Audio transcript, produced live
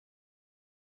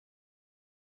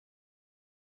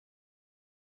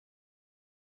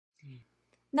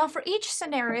Now, for each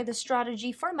scenario, the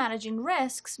strategy for managing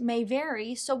risks may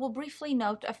vary, so we'll briefly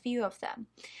note a few of them.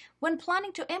 When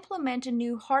planning to implement a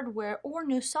new hardware or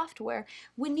new software,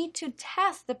 we need to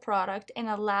test the product in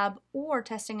a lab or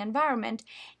testing environment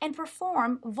and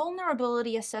perform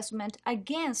vulnerability assessment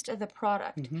against the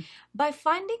product. By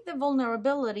finding the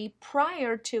vulnerability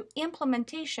prior to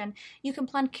implementation, you can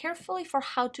plan carefully for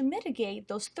how to mitigate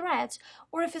those threats,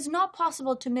 or if it's not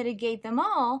possible to mitigate them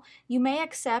all, you may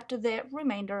accept the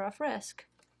remainder of risk.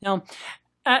 Now,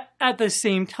 at the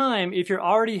same time, if you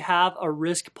already have a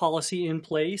risk policy in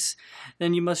place,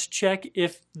 then you must check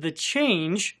if the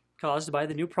change caused by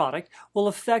the new product will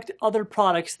affect other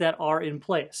products that are in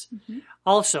place.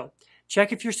 Also,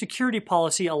 check if your security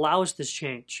policy allows this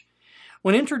change.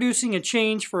 When introducing a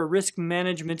change for a risk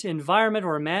management environment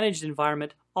or a managed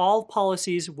environment, all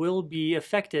policies will be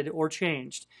affected or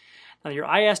changed. Now,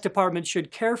 your IS department should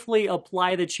carefully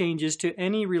apply the changes to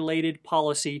any related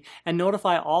policy and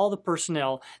notify all the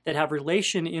personnel that have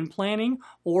relation in planning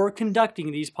or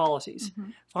conducting these policies.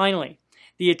 Finally,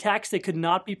 the attacks that could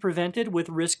not be prevented with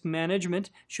risk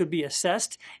management should be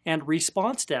assessed and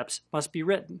response steps must be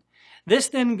written. This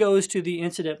then goes to the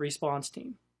incident response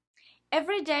team.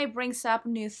 Every day brings up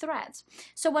new threats.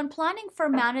 So when planning for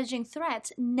managing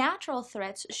threats, natural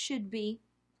threats should be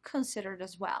considered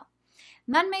as well.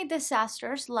 Man-made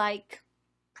disasters like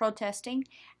protesting,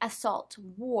 assault,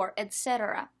 war,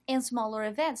 etc., and smaller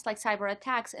events like cyber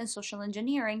attacks and social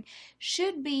engineering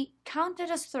should be counted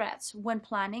as threats when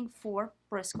planning for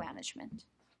risk management.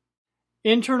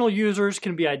 Internal users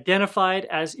can be identified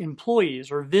as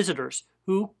employees or visitors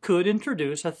who could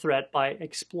introduce a threat by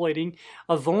exploiting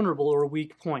a vulnerable or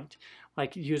weak point,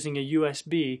 like using a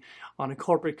USB on a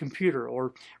corporate computer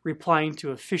or replying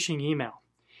to a phishing email.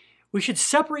 We should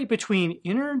separate between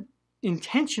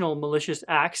intentional malicious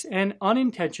acts and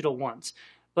unintentional ones,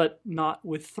 but not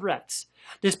with threats.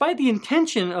 Despite the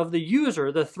intention of the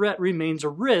user, the threat remains a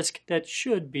risk that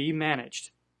should be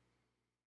managed.